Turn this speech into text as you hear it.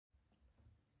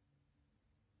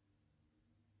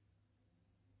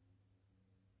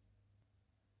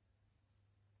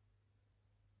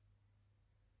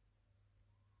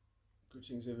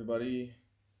Greetings, everybody.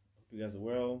 Hope you guys are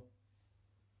well.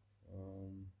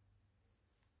 Um,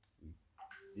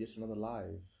 yet another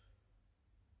live.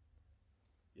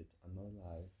 Yet another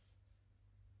live.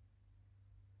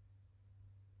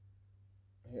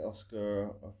 Hey,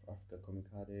 Oscar of Africa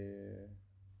Komikade.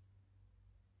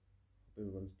 Hope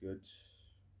everyone's good.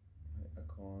 Hey,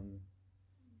 Akon.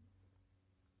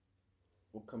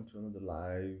 Welcome to another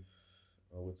live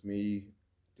with me,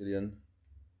 Dillian.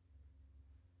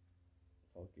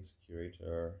 Fak'ugesi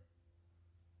curator.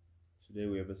 Today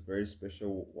we have this very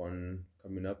special one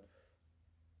coming up.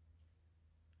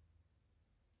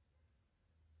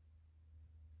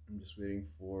 I'm just waiting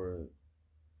for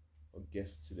a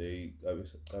guest today,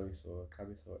 Xabiso, I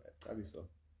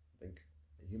think.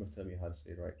 He must tell me how to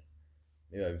say it right.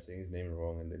 Maybe I've been saying his name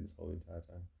wrong and then this whole entire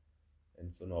time.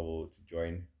 And Sonwabo to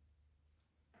join.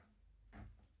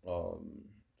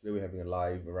 Today we're having a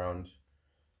live around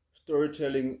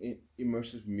storytelling in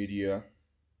immersive media.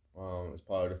 As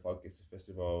part of the Fak'ugesi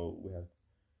Festival, we have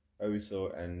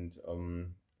Xabiso and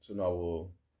Sonwabo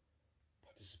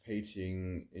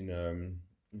participating in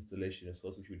installation of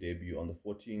Source, which will debut on the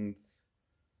 14th,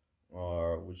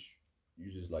 which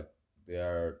uses like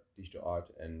their digital art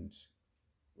and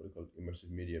what they call immersive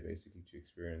media, basically, to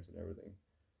experience and everything.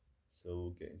 So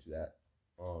we'll get into that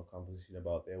conversation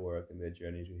about their work and their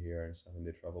journey to here and stuff and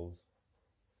their travels.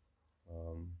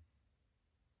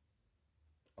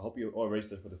 I hope you're all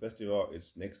registered for the festival.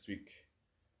 It's next week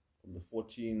from the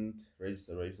 14th.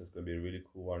 Register. It's going to be a really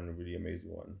cool one, a really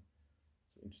amazing one.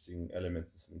 Some interesting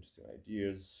elements, some interesting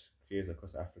ideas. Creators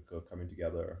across Africa coming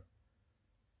together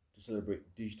to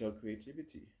celebrate digital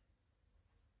creativity.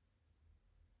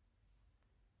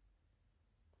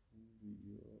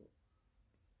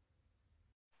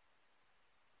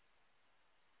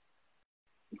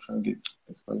 I'm trying to get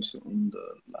Xabiso on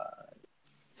the live.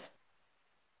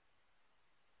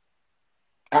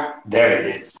 There it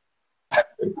is.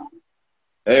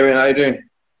 Hey man, how you doing?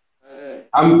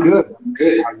 I'm good.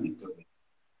 How you doing?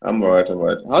 I'm alright.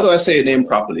 How do I say your name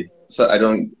properly so I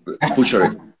don't butcher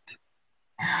it?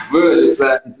 Well, it's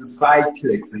a side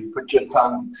click, so you put your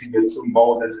tongue between your two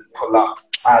molars and pull out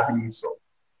Xabiso.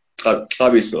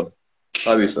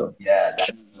 Xabiso. Yeah,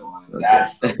 that's the one. Okay.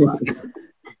 That's the one.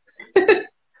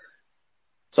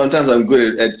 Sometimes I'm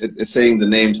good at saying the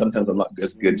name. Sometimes I'm not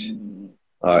as good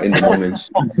in the moment.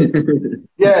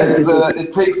 Yeah,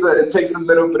 it takes a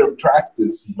little bit of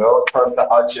practice, you know, trust the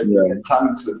hardship and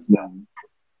tongue twister.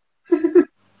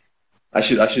 I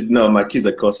should know. My kids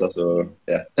are Kosa, so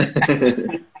yeah.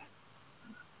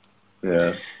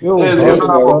 Yeah.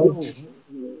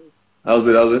 How's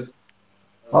it?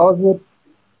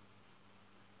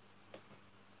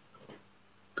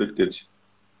 Good.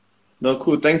 No,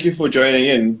 cool. Thank you for joining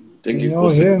in. Thank you for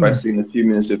sacrificing a few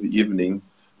minutes of the evening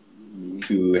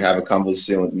to have a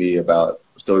conversation with me about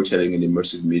storytelling in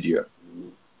immersive media.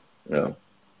 Yeah.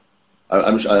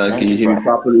 Can you hear me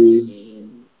properly?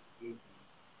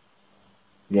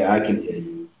 Yeah, I can hear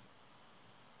you.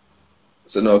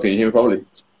 So no, can you hear me properly?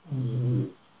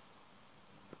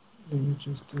 Let me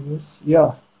just do this.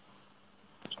 Yeah,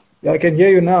 I can hear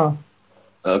you now.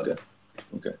 Okay.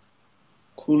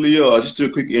 Coolio, I'll just do a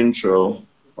quick intro.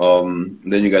 Then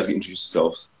you guys can introduce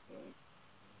yourselves.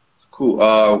 Cool.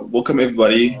 Welcome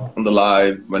everybody on the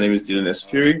live. My name is Dylan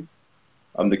Espiri.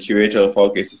 I'm the curator of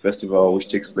Fak'ugesi Festival, which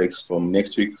takes place from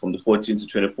next week, from the 14th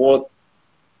to 24th.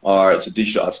 It's a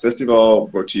digital arts festival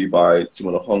brought to you by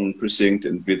Timolahong Precinct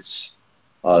and Wits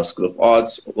School of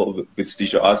Arts, Wits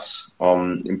Digital Arts,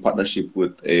 in partnership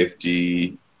with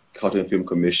AFD, Culture and Film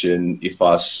Commission,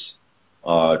 IFAS,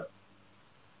 and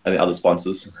the other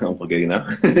sponsors. I'm forgetting now.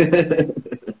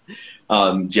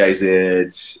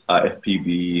 GIZ,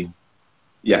 FPB,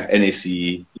 NAC.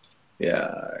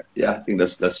 I think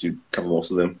that should cover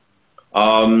most of them.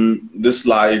 This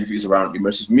live is around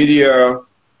immersive media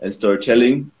and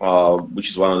storytelling,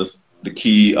 which is one of the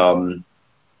key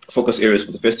focus areas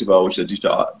for the festival, which are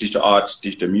digital art,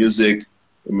 digital music,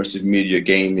 immersive media,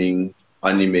 gaming,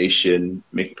 animation,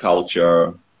 maker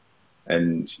culture,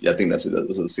 and I think that's it.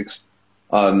 Those are the six.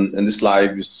 And this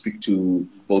live is to speak to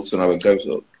both Sonwabo and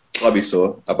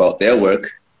Xabiso about their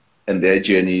work and their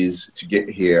journeys to get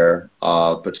here,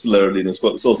 particularly, and it's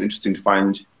also interesting to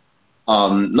find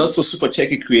not so super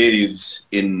techy creatives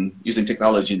in using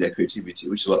technology in their creativity,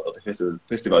 which is what the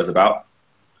festival is about.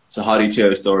 So how do you tell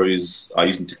your stories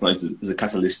using technology as a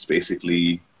catalyst,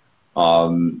 basically,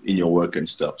 in your work and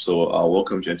stuff. So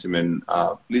welcome, gentlemen.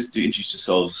 Please do introduce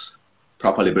yourselves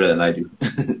properly, better than I do.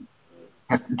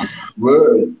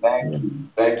 Word, thank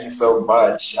you so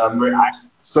much. I'm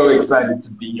so excited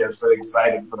to be here, so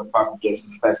excited for the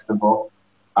Fak'ugesi Festival.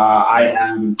 I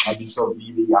am Xabiso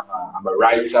Vili. I'm a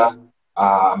writer.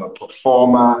 I'm a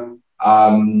performer.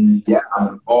 Yeah, I'm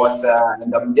an author,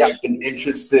 and yeah, I've been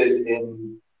interested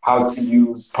in how to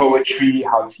use poetry,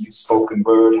 how to use spoken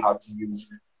word, how to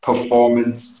use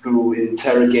performance to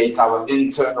interrogate our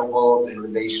internal world in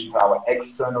relation to our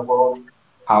external world,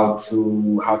 how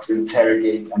to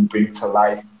interrogate and bring to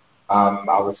life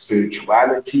our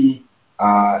spirituality.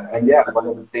 And yeah, one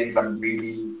of the things I'm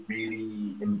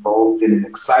really involved in and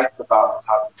excited about is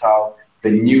how to tell the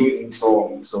new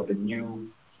songs, so the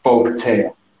new folk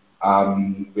tale,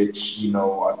 which, you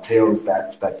know, are tales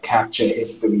that capture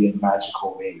history in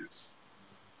magical ways.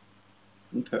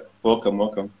 Okay,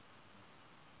 welcome.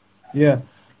 Yeah.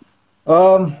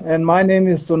 And my name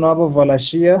is Sonwabo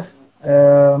Valashiya.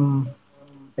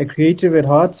 A creative at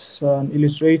heart, an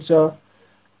illustrator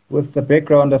with the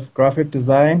background of graphic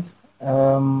design.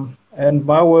 And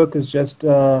my work is just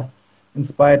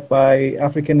inspired by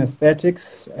African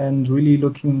aesthetics and really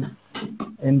looking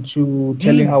into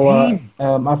telling our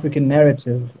African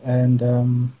narrative. And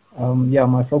yeah,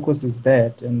 my focus is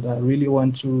that. And I really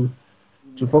want to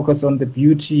focus on the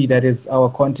beauty that is our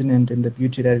continent and the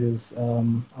beauty that is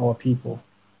our people.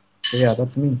 So yeah,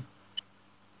 that's me.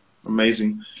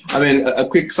 Amazing. I mean, a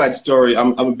quick side story.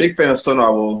 I'm a big fan of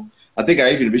Sonwabo. I think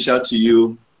I even reached out to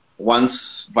you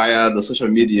once via the social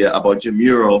media about your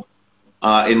mural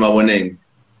in Mawoneng,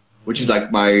 which is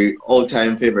like my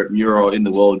all-time favorite mural in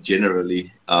the world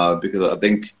generally, because I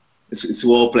think it's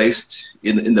well placed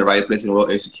in the right place and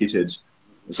well executed.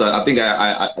 So I think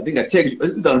I tagged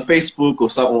it on Facebook or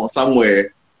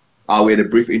somewhere. We had a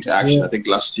brief interaction. Yeah. I think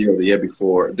last year or the year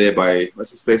before. There by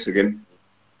what's this place again?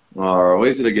 Or where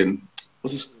is it again?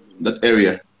 What's this, that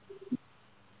area?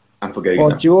 I'm forgetting.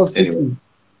 Oh, Jewel City. Anyway.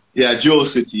 Yeah, Jewel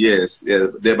City. Yes, yeah,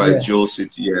 there by Jewel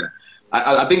City. Yeah,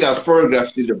 I think I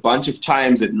photographed it a bunch of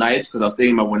times at night because I was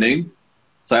staying in Mawoneng.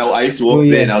 So I used to walk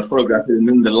there and I would photograph it, and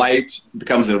then the light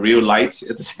becomes a real light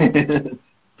at the same.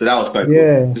 So that was quite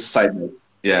cool. Just a side note.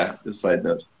 Yeah, just a side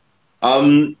note.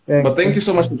 But thank you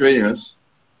so much for joining us.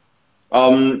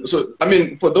 So I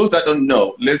mean, for those that don't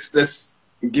know, let's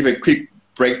give a quick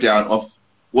breakdown of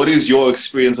what is your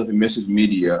experience of immersive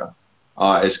media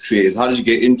as creators. How did you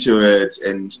get into it,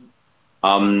 and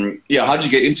yeah, how did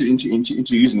you get into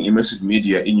using immersive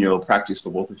media in your practice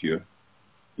for both of you?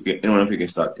 Okay, anyone of you can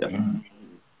start. Yeah.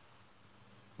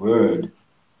 Word.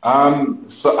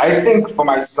 So I think for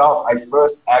myself, I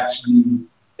first actually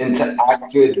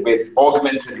interacted with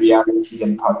augmented reality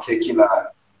in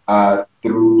particular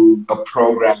through a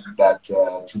program that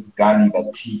Tutugani,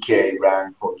 that TK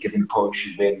ran called Giving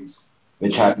Poetry Wins,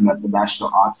 which happened at the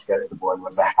National Arts Festival. It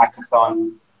was a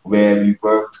hackathon where we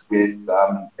worked with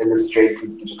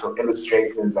illustrators, digital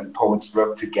illustrators, and poets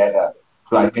worked together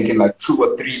for I think in like 2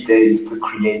 or 3 days to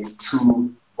create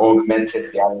 2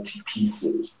 augmented reality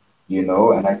pieces, you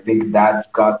know, and I think that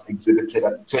got exhibited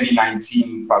at the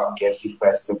 2019 Fak'ugesi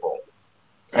Festival.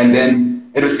 And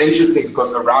then it was interesting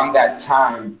because around that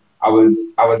time, I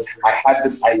had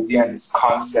this idea and this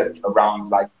concept around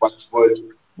like what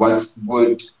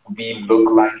would we look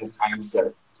like as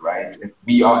ancestors, right? If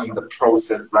we are in the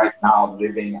process right now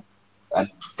living and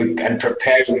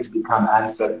preparing to become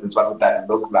ancestors, what would that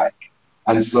look like?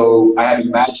 And so I had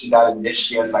imagined that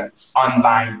initially as like this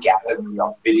online gallery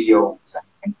of videos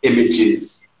and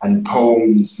images and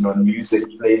poems, you know, music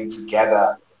playing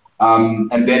together.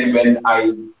 And then when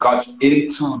I got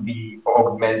into the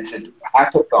augmented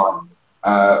hackathon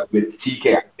with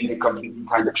TK, I think it completely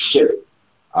kind of shifted.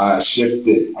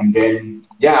 And then,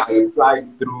 yeah, I applied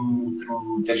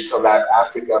through Digital Lab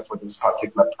Africa for this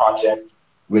particular project,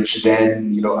 which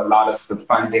then, you know, allowed us the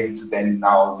funding to then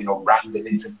now, you know, run the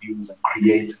interviews and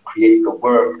create the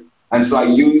work. And so I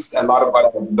used a lot of what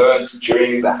I had learned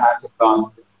during the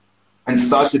hackathon and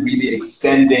started really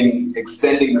extending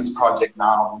this project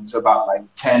now into about like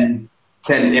 10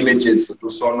 images with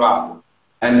Sonwabo.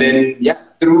 And then, yeah,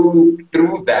 through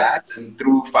that and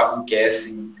through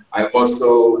Fak'ugesi, I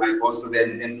also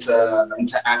then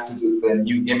interacted with the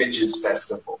New Images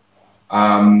Festival,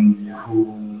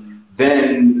 who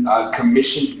then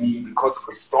commissioned me because of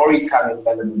the storytelling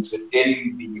elements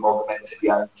within the augmented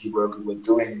reality work we were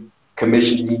doing,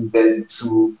 commissioned me then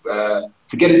to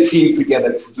get a team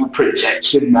together to do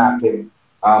projection mapping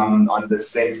on the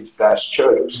Saint Eustache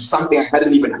Church, which is something I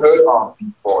hadn't even heard of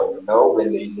before, you know,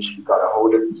 when they initially got a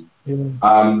hold of me.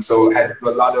 So I had to do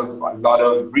a lot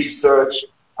of research,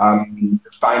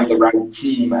 find the right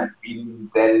team, and really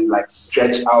then like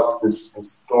stretch out this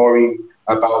story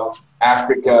about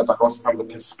Africa, but also from the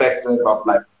perspective of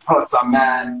like Xhosa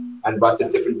man and what the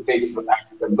different faces of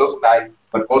Africa look like,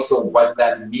 but also what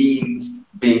that means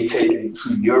being taken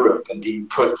to Europe and being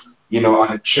put, you know,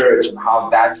 on a church and how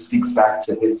that speaks back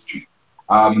to history.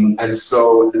 And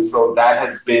so that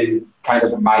has been kind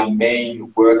of my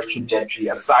main work trajectory,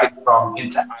 aside from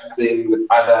interacting with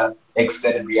other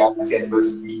extended reality and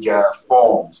immersive media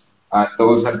forms.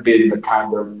 Those have been the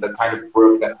kind of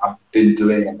work that I've been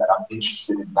doing and that I'm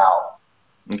interested in now.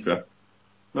 Okay,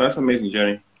 no, that's amazing,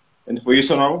 Jenny. And for you,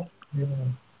 Sonwabo? Yeah.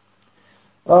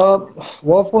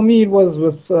 Well, for me, it was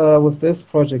with this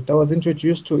project. I was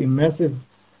introduced to immersive,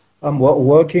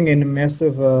 working in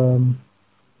immersive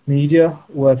media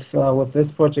with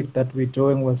this project that we're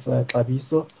doing with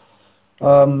Xabiso.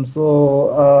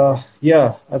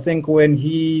 Yeah, I think when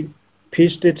he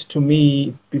pitched it to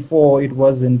me before, it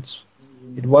wasn't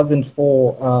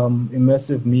for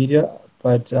immersive media,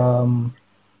 but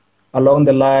along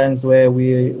the lines where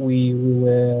we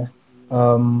were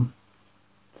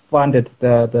funded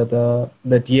the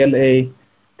DLA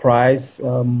prize,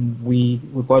 we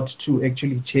got to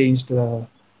actually change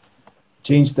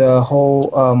the whole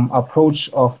approach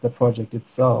of the project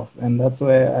itself, and that's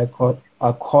where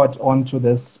I caught onto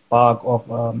this spark of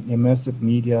immersive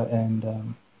media, and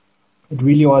it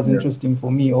really was interesting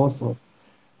for me also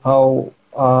how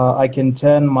I can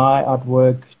turn my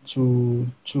artwork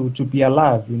to be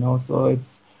alive, you know. So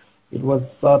it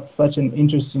was such an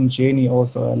interesting journey.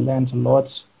 Also, I learned a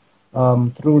lot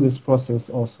through this process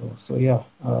also. So yeah,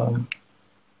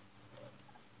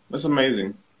 that's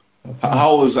amazing.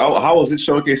 How was it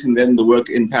showcasing then the work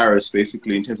in Paris,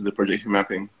 basically, in terms of the projection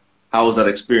mapping? How was that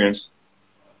experience?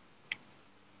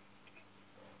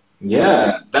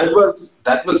 Yeah, that was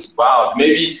wild.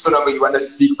 Maybe Sonwabo, you want to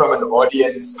speak from an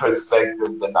audience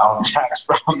perspective, then I'll chat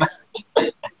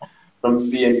from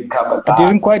seeing you come alive. I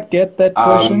didn't quite get that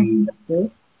question.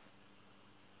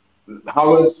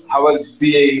 How was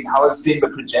seeing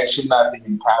the projection mapping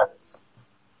in Paris?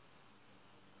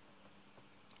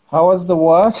 How was the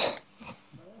what?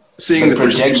 Seeing the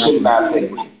projection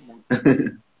mapping.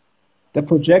 The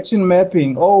projection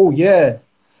mapping. Oh yeah.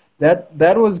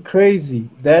 That was crazy.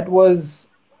 That was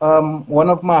one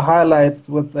of my highlights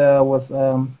with our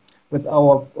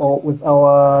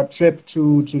trip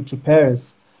to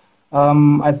Paris.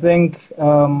 I think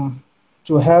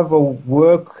to have a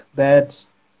work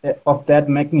of that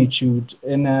magnitude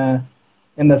in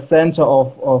the center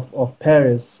of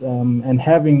Paris, and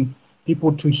having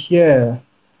people to hear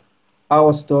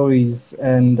our stories,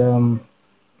 and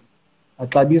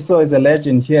Xabiso is a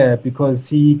legend here because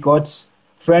he got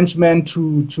Frenchmen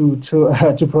to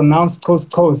pronounce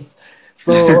coast.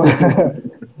 So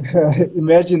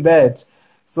imagine that.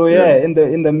 So yeah, in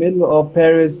the middle of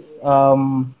Paris,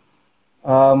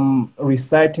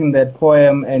 reciting that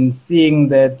poem and seeing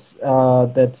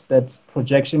that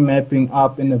projection mapping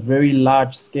up in a very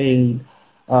large scale,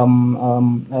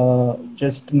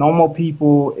 just normal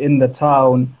people in the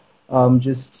town,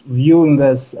 just viewing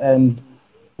this, and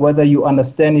whether you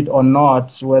understand it or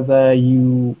not, whether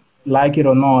you like it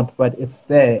or not, but it's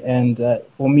there. And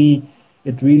for me,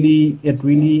 it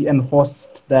really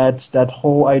enforced that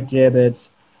whole idea that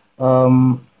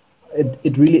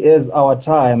it really is our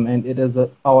time, and it is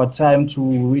our time to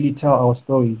really tell our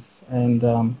stories, and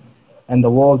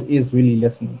the world is really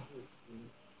listening.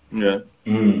 Yeah.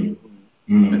 And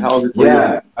how is it for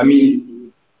you? I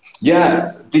mean,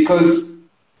 yeah, because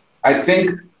I think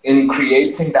in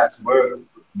creating that work,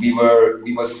 we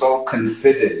were so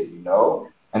considered, you know.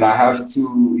 And I have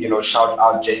to, shout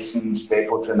out Jason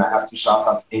Stapleton. I have to shout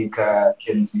out Inka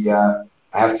Kinzia.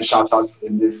 I have to shout out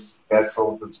Indus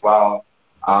Vessels as well.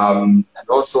 And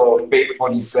also Faith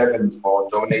 47 for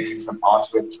donating some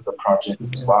artwork to the project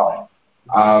as well.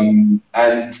 And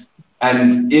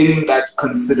in that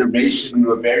consideration, we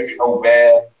were very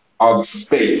aware of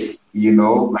space,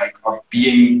 like of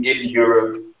being in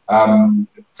Europe,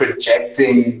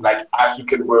 projecting like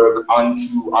African work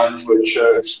onto a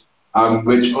church.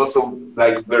 Which also,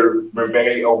 like, we're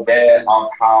very aware of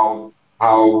how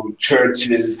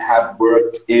churches have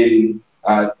worked in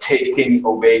taking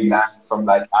away land from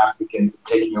like Africans,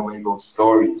 taking away those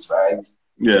stories, right?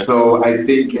 Yeah. So I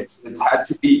think it's had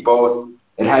to be both.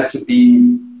 It had to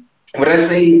be, would I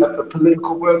say a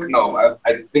political work? No,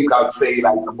 I think I would say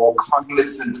like a more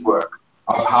cognizant work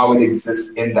of how it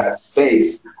exists in that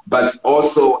space, but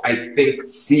also I think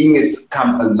seeing it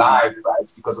come alive,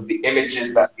 right, because of the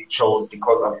images that we chose,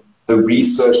 because of the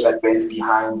research that went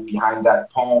behind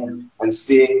that poem, and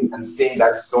seeing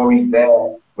that story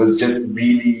there was just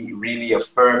really, really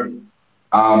affirming.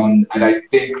 And I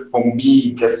think for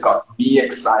me, just got me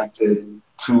excited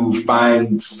to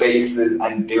find spaces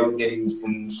and buildings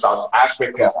in South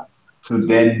Africa to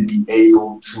then be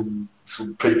able to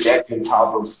project and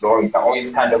tell those stories. I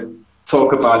always kind of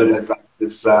talk about it as like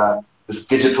this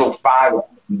digital fire,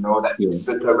 you know, that you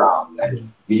sit around.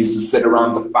 And we used to sit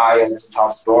around the fire to tell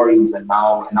stories, and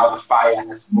now the fire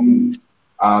has moved,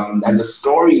 and the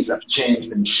stories have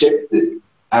changed and shifted.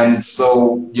 And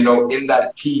so, you know, in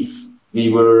that piece, we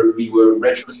were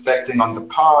retrospecting on the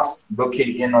past,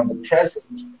 looking in on the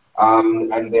present,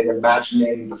 and then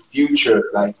imagining the future,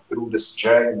 like through this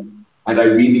journey. And I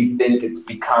really think it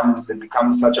becomes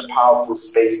such a powerful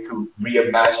space to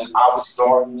reimagine our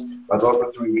stories, but also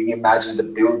to reimagine the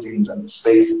buildings and the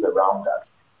spaces around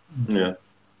us. Yeah,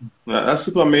 that's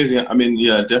super amazing. I mean,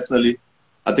 yeah, definitely.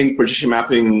 I think projection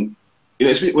mapping, you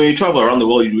know, when you travel around the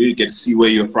world, you really get to see where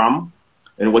you're from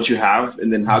and what you have,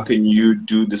 and then how can you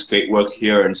do this great work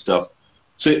here and stuff.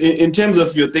 So in terms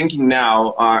of your thinking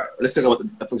now, let's talk about,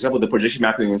 for example, the projection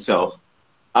mapping itself.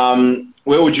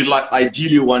 Where would you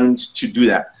ideally want to do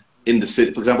that in the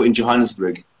city? For example, in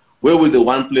Johannesburg, where would the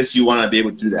one place you want to be able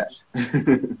to do that?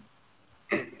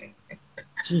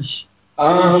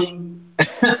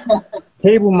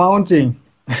 Table mounting.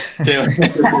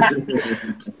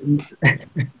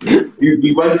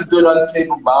 We want to do it on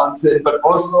Table Mountain, but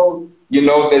also, you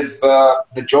know, there's the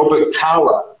Joburg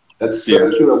Tower, that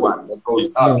circular one that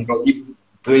goes up. You know, if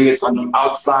doing it on the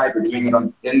outside or doing it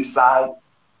on the inside.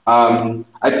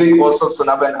 I think also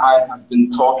Sonwabo and I have been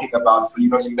talking about, so you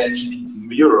know, you mentioned his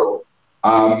mural,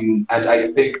 and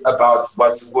I think about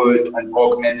what would an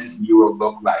augmented mural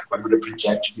look like? What would a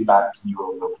projection mapped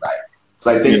mural look like?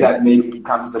 So I think that maybe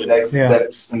becomes the next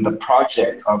steps in the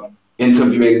project of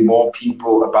interviewing more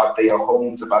people about their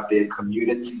homes, about their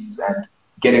communities, and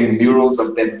getting murals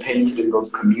of them painted in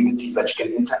those communities that you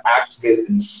can interact with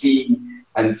and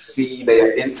see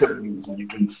their interviews, and you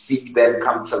can see them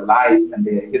come to life and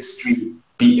their history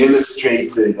be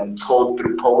illustrated and told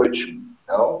through poetry, you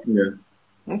know? Yeah.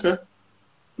 Okay.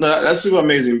 No, that's super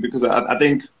amazing, because I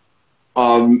think,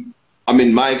 I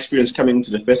mean, my experience coming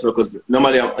into the festival, because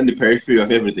normally I'm on the periphery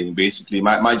of everything, basically.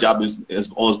 My job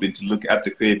has always been to look at the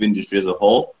creative industry as a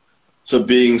whole. So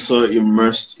being so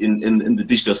immersed in the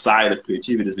digital side of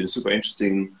creativity has been super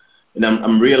interesting. And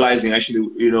I'm realizing, actually,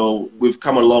 you know, we've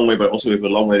come a long way, but also we have a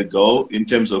long way to go in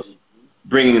terms of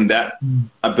bringing that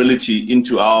ability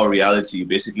into our reality,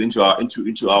 basically into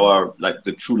our like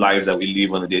the true lives that we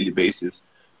live on a daily basis.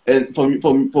 And from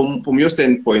your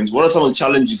standpoint, what are some of the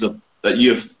challenges that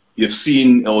you've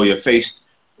seen or you've faced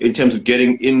in terms of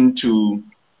getting into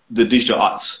the digital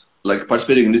arts, like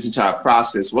participating in this entire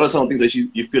process? What are some of the things that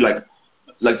you feel like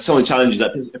some of the challenges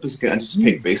that a person can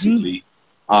anticipate, basically?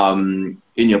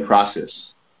 In your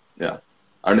process. Yeah.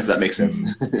 I don't know if that makes sense.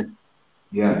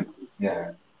 Yeah.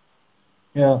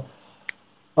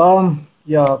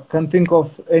 Can't think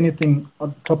of anything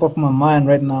on top of my mind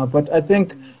right now, but I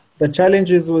think the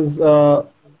challenges was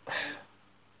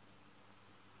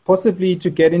possibly to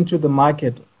get into the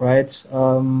market, right?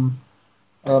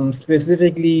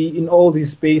 Specifically in all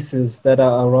these spaces that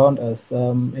are around us.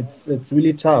 It's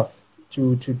really tough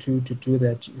to do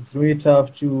that. It's really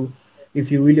tough to, if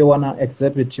you really want to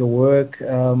exhibit your work,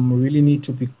 really need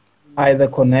to be either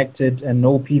connected and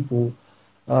know people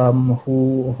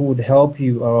who would help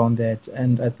you around that.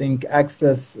 And I think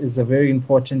access is a very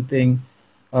important thing,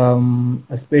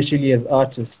 especially as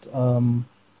artists.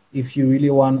 If you really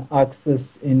want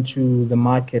access into the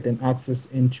market and access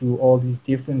into all these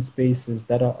different spaces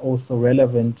that are also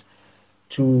relevant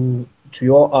to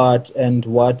your art and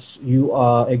what you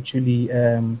are actually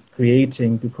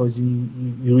creating, because you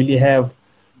really have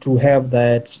to have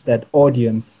that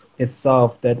audience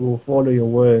itself that will follow your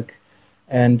work,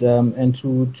 and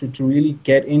to really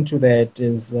get into that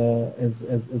is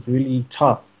really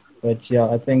tough. But yeah,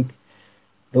 I think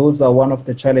those are one of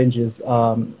the challenges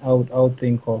I would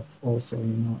think of also, you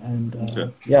know. And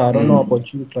I don't know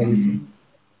about you, Xabiso.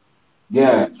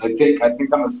 Yeah, I think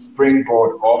I'm a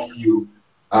springboard off you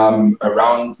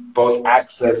around both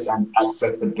access and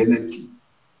accessibility,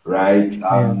 right?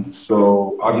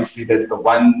 So obviously there's the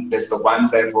one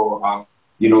level of,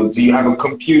 you know, do you have a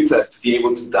computer to be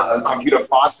able to a computer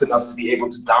fast enough to be able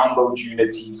to download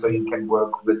Unity so you can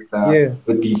work with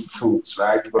these tools,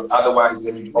 right? Because otherwise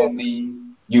then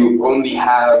you only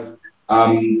have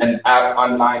an app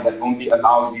online that only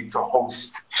allows you to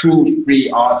host 2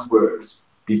 free artworks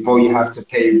before you have to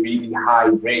pay really high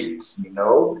rates, you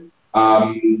know?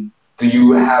 Do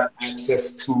you have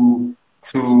access to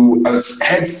a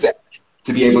headset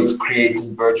to be able to create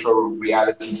a virtual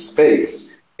reality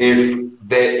space? if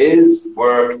there is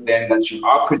work then that you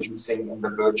are producing in the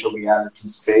virtual reality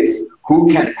space,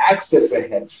 who can access a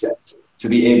headset to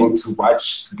be able to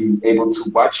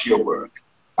watch your work?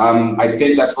 I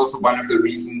think that's also one of the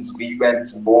reasons we went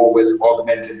more with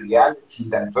augmented reality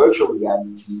than virtual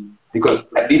reality, because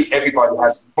at least everybody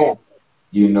has a phone,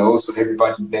 you know, so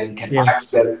everybody then can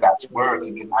access that work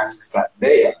and can access that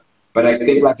layer. But I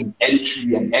think like an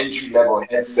entry level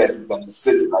headset is going to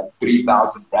sit at like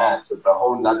 3,000 rand. So it's a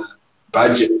whole nother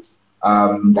budget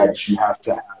that you have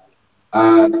to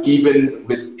have. Even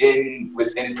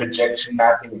within projection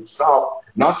mapping itself,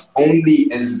 not only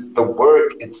is the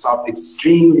work itself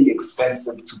extremely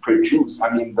expensive to produce.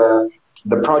 I mean, the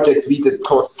project we did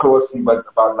Tosi was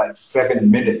about like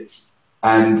 7 minutes,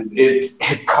 and it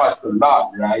costs a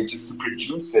lot, right, just to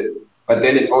produce it. But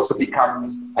then it also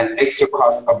becomes an extra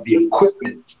cost of the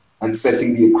equipment and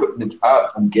setting the equipment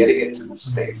up and getting it to the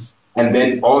space. And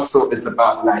then also it's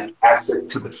about like access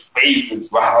to the space as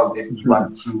well. If you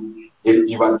want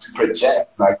to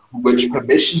project, like which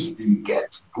permissions do you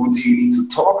get? Who do you need to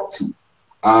talk to?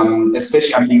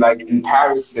 Especially, I mean, like in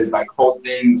Paris, there's like whole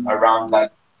things around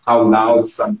like how loud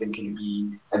something can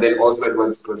be. And then also it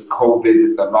was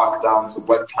COVID, the lockdown, so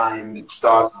what time it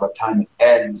starts, what time it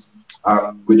ends,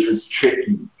 which was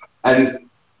tricky. And,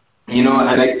 you know,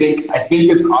 and I think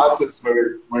as artists,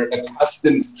 we're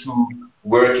accustomed to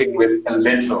working with a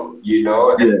little, you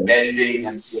know, and bending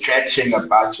and stretching a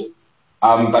budget.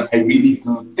 But I really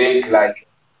do think like,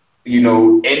 you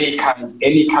know, any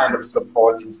kind of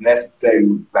support is necessary,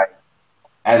 like,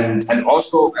 and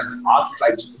also as an artist,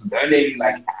 like just learning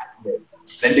like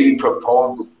sending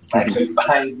proposals. Like I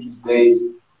find these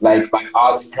days, like my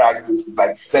art practice is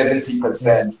like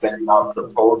 70% sending out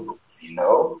proposals, you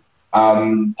know?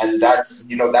 And that's,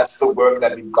 you know, that's the work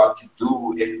that we've got to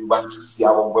do if we want to see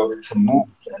our work to move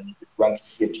and if we want to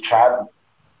see it travel.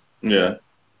 Yeah,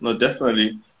 no,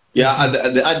 definitely. Yeah,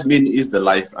 the admin is the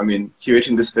life. I mean,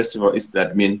 curating this festival is the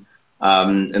admin.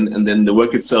 And then the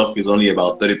work itself is only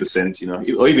about 30%, you know,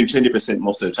 or even 20%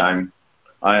 most of the time.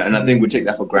 And I think we take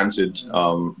that for granted.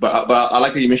 But I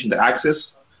like that you mentioned the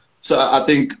access. So I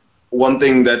think one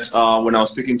thing that when I was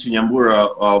speaking to Nyambura,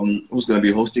 who's going to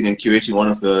be hosting and curating one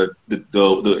of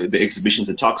the exhibitions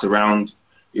and talks around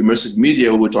immersive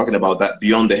media, we were talking about that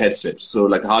beyond the headset. So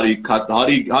like, how do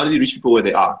you reach people where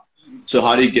they are? So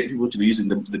how do you get people to be using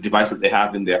the device that they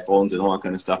have in their phones and all that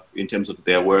kind of stuff in terms of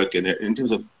their work and in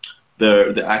terms of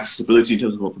the accessibility in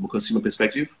terms of from a consumer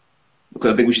perspective?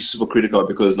 Because I think which is super critical,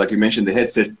 because like you mentioned, the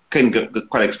headset can get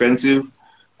quite expensive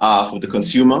for the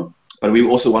consumer, but we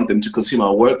also want them to consume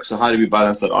our work. So how do we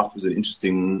balance that off is an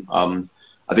interesting,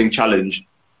 I think, challenge.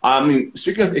 I mean,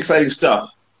 speaking of exciting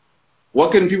stuff,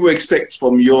 what can people expect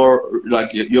from your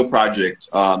project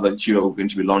that you're going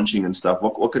to be launching and stuff?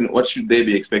 What should they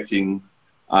be expecting?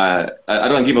 I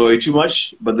don't want to give away too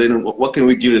much, but then what can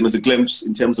we give them as a glimpse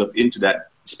in terms of into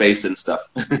that space and stuff?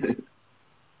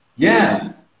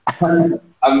 Yeah, I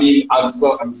mean, I'm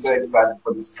so excited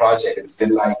for this project. It's been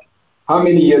like, how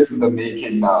many years in the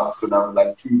making now? So now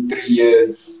like 2-3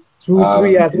 years. 3,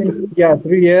 I think. Yeah,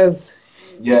 3 years.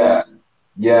 Yeah.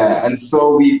 And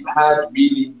so we've had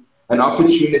really an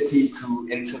opportunity to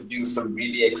interview some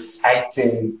really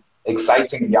exciting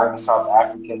young South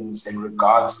Africans in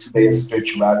regards to their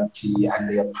spirituality and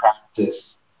their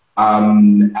practice.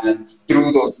 And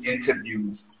through those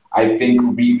interviews, I think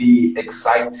really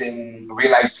exciting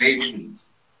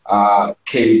realizations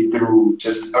came through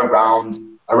just around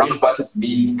what it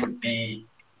means to be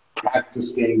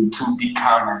practicing to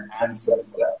become an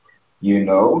ancestor, you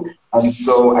know? And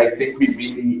so I think we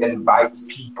really invite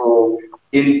people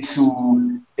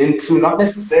into not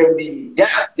necessarily,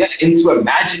 into a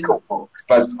magical world,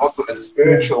 but also a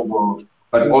spiritual world,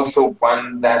 but also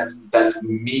one that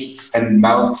meets and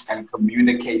melts and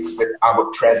communicates with our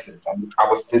present and with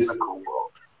our physical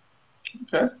world.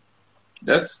 Okay,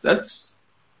 that's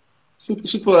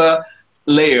super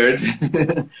layered.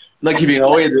 not giving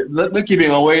away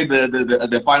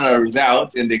the final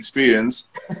result and the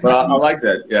experience, but I like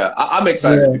that. Yeah, I'm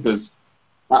excited because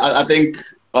I think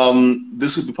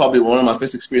this would be probably one of my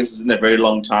first experiences in a very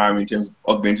long time in terms of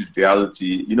augmented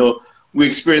reality. You know, we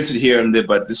experience it here and there,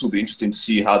 but this will be interesting to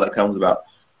see how that comes about.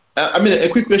 I mean, a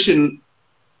quick question: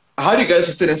 how do you guys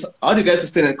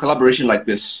sustain a collaboration like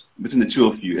this between the two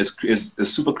of you as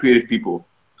super creative people?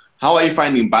 How are you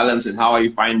finding balance, and how are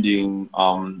you finding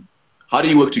how do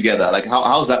you work together? Like,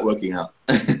 how's that working out?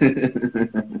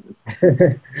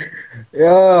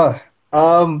 Yeah.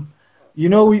 You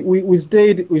know, we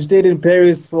stayed in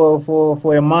Paris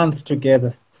for a month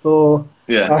together. So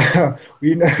yeah,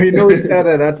 we know each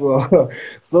other that well.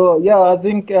 So yeah, I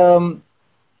think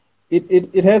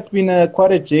it has been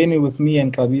quite a journey with me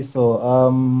and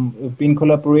Xabiso. We've been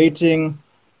collaborating,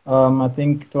 I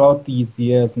think, throughout these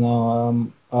years now.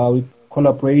 We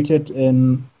collaborated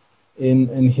in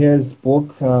his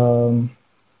book,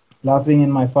 Laughing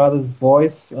in My Father's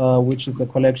Voice, which is a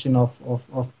collection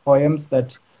of poems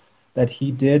that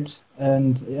he did.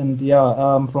 And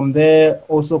yeah, from there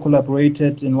also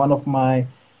collaborated in one of my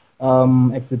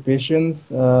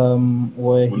exhibitions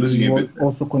where he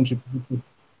also contributed.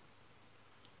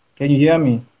 Can you hear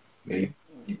me? Maybe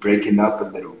you're breaking up a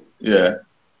little. Yeah.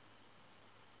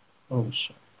 Oh,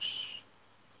 shucks.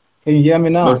 Can you hear me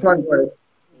now? No, try and go ahead.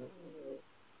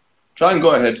 Try and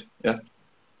go ahead. Yeah.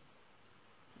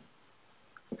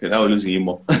 Okay, now we're losing you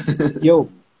more. Yo.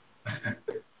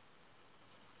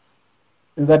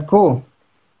 Is that cool?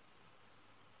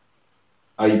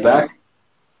 Are you back?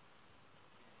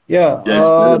 Yeah,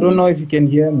 I don't know if you can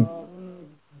hear me.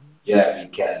 Yeah, we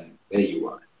can. There you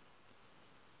are.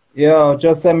 Yeah, I'll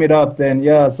just sum it up then.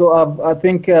 Yeah, so I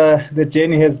think the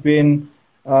journey has been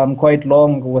quite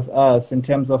long with us in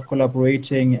terms of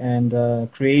collaborating and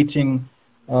creating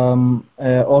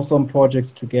awesome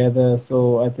projects together.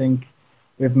 So I think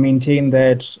we've maintained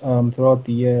that throughout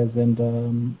the years, and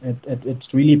it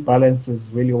really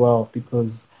balances really well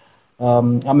because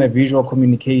I'm a visual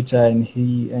communicator and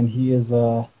he is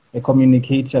a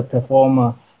communicator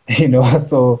performer, you know.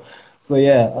 So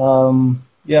yeah.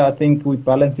 Yeah, I think we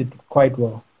balance it quite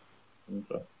well.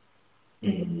 Okay.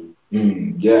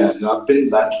 Yeah, no, I've been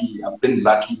lucky. I've been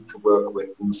lucky to work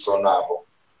with Sonwabo.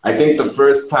 I think the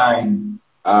first time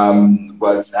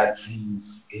was at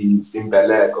his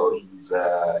Imbeleg or his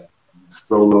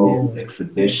solo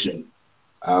exhibition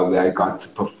where I got to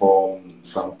perform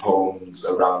some poems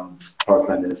around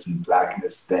crossiness and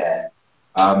blackness there.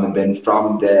 And then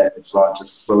from there as well,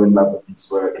 just so in love with his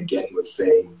work, again, was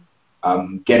saying,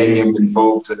 getting him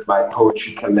involved with my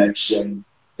poetry collection.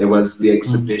 There was the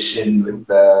exhibition with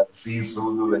the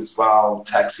Zulu as well,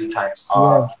 Taxi Times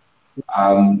Art.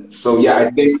 So yeah,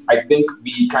 I think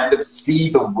we kind of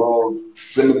see the world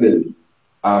similarly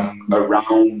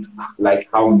around like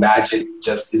how magic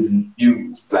just is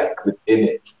infused like within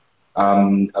it.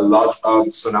 A lot of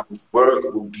Sonabo's work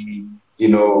will be, you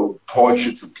know,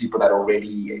 portraits of people that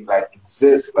already like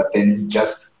exist, but then he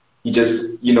just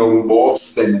you know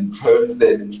morphs them and turns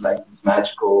them into like these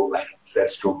magical like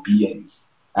ancestral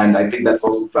beings. And I think that's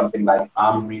also something like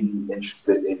I'm really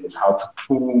interested in is how to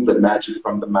pull the magic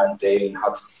from the mundane, how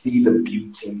to see the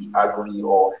beauty in the ugly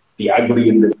or the ugly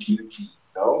in the beauty,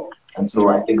 you know? And so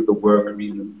I think the work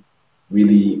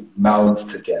really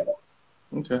melds together.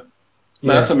 Okay.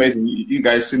 No, that's amazing. You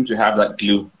guys seem to have that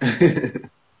glue.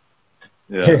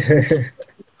 Yeah.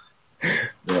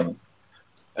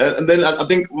 And then I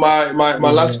think my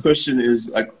last question is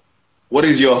like, what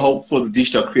is your hope for the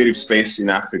digital creative space in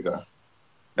Africa?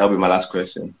 That'll be my last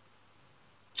question.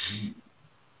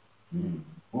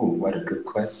 Oh, what a good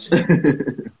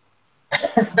question.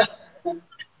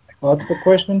 What's the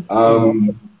question?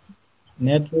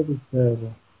 Network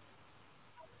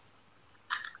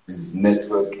is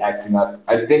network acting up?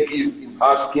 I think he's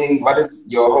asking, what is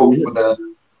your hope for the?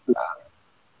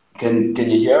 Can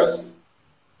you hear us?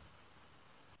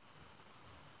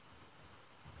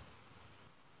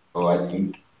 Oh, I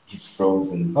think he's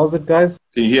frozen. How's it, guys?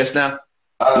 Can you hear us now?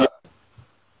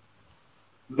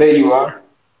 There you are.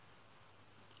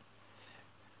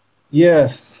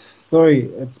 Yeah, sorry,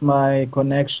 it's my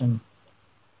connection.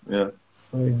 Yeah.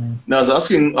 Sorry, man. Now I was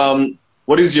asking,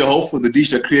 what is your hope for the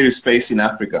digital creative space in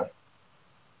Africa?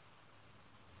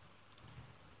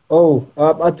 Oh,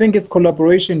 I think it's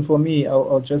collaboration for me.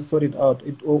 I'll just sort it out.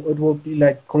 It will be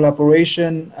like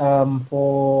collaboration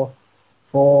for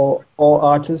all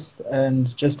artists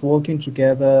and just working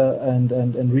together and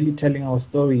really telling our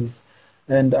stories.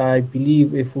 And I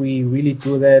believe if we really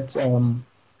do that,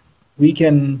 we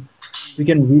can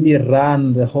really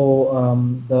run the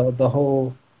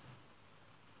whole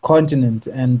continent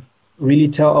and really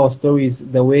tell our stories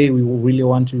the way we really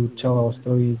want to tell our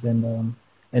stories and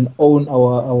own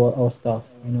our stuff,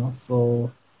 you know.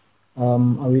 So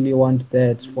I really want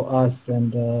that for us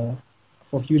and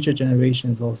for future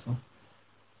generations also.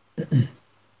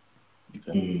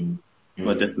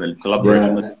 Well, definitely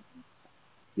collaboration.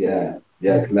 Yeah,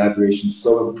 collaboration is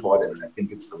so important. I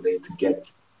think it's the way to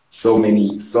get so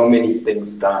many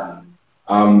things done.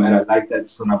 And I like that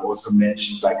Sonwabo also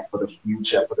mentions like for the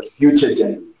future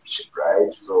generation,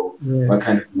 right? So what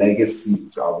kind of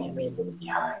legacies are we leaving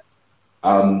behind?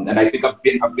 And I think I've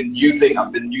been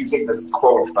using this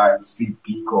quote by Steve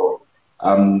Biko,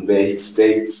 where he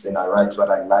states, and I write what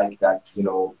I like, that, you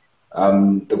know,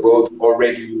 The world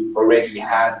already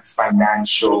has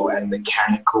financial and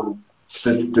mechanical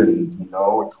systems, you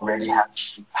know, it already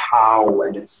has its how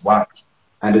and its what.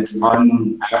 And it's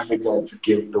on Africa to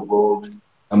give the world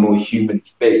a more human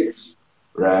face,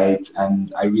 right?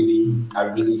 And I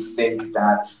really think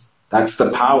that's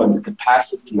the power and the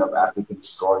capacity of African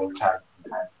storytelling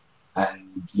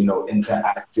and you know,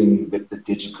 interacting with the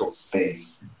digital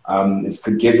space. Is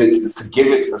to give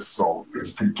it a soul,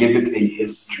 is to give it a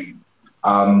history.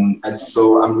 And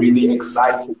so I'm really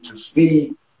excited to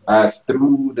see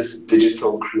through this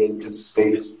digital creative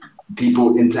space,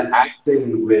 people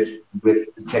interacting with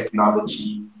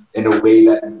technology in a way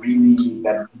that really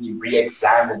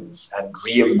re-examines and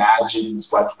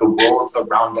reimagines what the world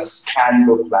around us can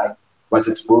look like, what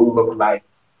it will look like,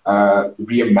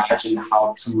 reimagine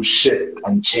how to shift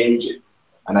and change it.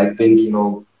 And I think, you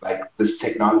know, like this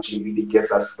technology really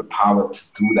gives us the power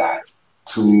to do that,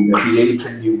 to create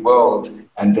a new world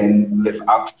and then live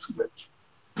up to it.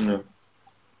 Yeah.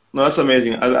 No, that's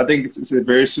amazing. I think it's a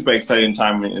very super exciting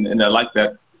time, and I like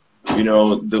that. You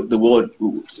know, the world,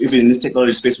 even in this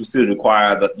technology space, we still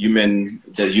require the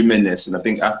humanness, and I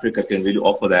think Africa can really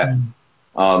offer that,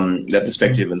 that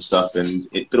perspective and stuff, and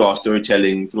through our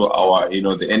storytelling, through our, you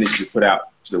know, the energy we put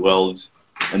out to the world,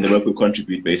 and the work we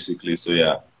contribute, basically. So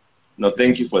yeah, no,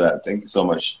 thank you for that. Thank you so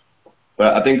much.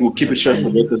 But I think we'll keep it short for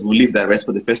today because we'll leave that rest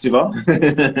for the festival.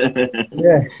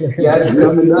 Yeah, it's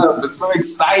coming up. I'm so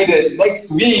excited.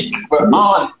 Next week, we're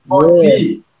on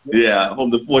 14th. Yeah, from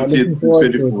the 14th to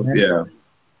 24th. Yeah.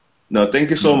 No,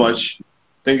 thank you so much.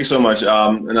 Thank you so much.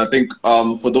 And I think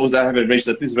for those that haven't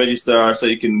registered, please register so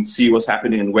you can see what's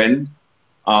happening and when.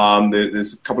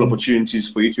 There's a couple of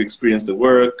opportunities for you to experience the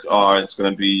work. It's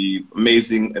going to be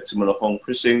amazing at Simologong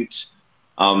Precinct.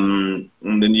 And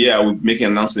then yeah, we'll make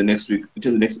an announcement next week.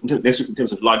 Next week in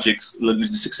terms of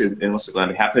logistics and what's going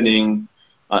to be happening,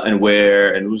 and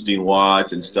where and who's doing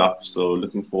what and stuff. So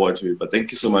looking forward to it. But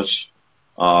thank you so much.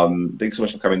 Thank you so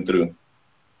much for coming through.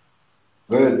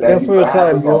 Good. Thanks for your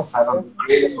time, bro. Have a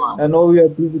great one. I know you're a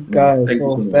busy guy,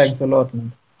 so thanks a lot,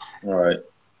 man. All right.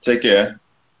 Take care.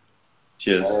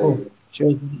 Cheers. Oh,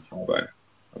 cheers. Bye.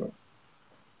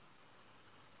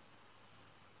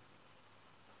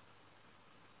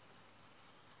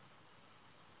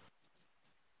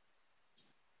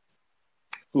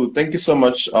 Cool. Thank you so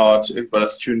much to everybody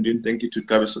that's tuned in. Thank you to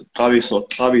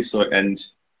Xabiso and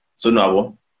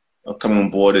Sonwabo coming on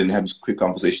board and have this quick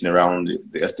conversation around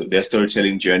their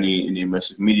storytelling journey in the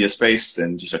immersive media space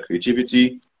and digital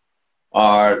creativity.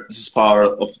 This is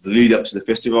part of the lead up to the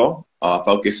festival,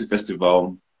 Fak'ugesi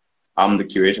Festival. I'm the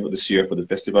curator for this year for the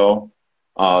festival.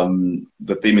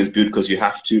 The theme is built because you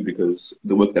have to, because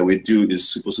the work that we do is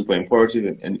super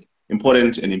important and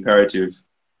imperative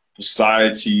for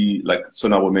society, like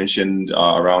Sonwabo mentioned,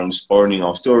 around owning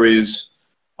our stories,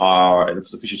 and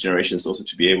for the future generations also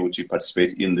to be able to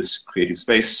participate in this creative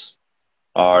space.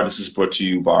 This is brought to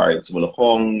you by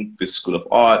Simologong, the School of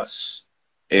Arts,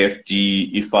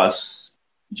 AFD, IFAS,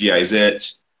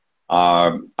 GIZ,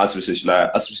 Arts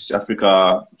Research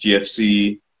Africa,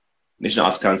 GFC, National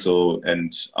Arts Council,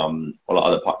 and all our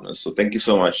other partners. So thank you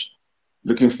so much.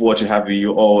 Looking forward to having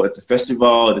you all at the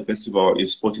festival. The festival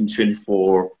is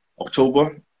 14-24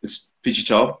 October. It's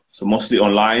digital, so mostly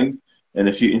online, and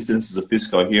a few instances of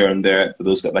physical here and there for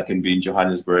those that can be in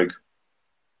Johannesburg.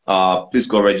 Please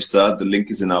go register. The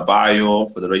link is in our bio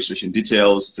for the registration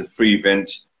details. It's a free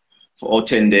event for all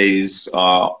 10 days,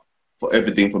 for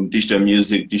everything from digital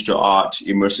music, digital art,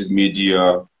 immersive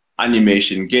media,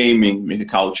 animation, gaming, maker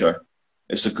culture.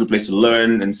 It's a good place to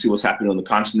learn and see what's happening on the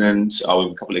continent. We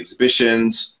have a couple of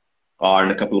exhibitions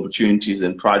and a couple of opportunities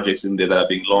and projects in there that are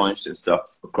being launched and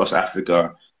stuff across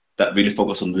Africa that really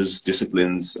focus on these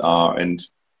disciplines, and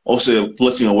also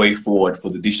plotting a way forward for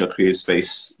the digital creative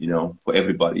space, you know, for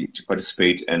everybody to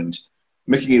participate and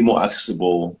making it more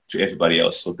accessible to everybody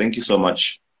else. So thank you so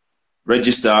much.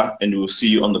 Register, and we'll see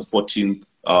you on the 14th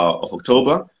of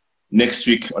October. Next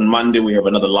week on Monday, we have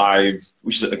another live,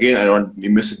 which is again around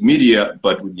immersive media,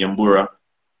 but with Nyambura,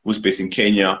 who's based in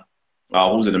Kenya,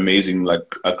 who's an amazing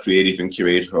creative and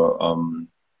curator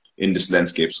in this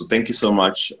landscape. So thank you so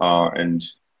much, and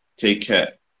take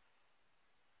care.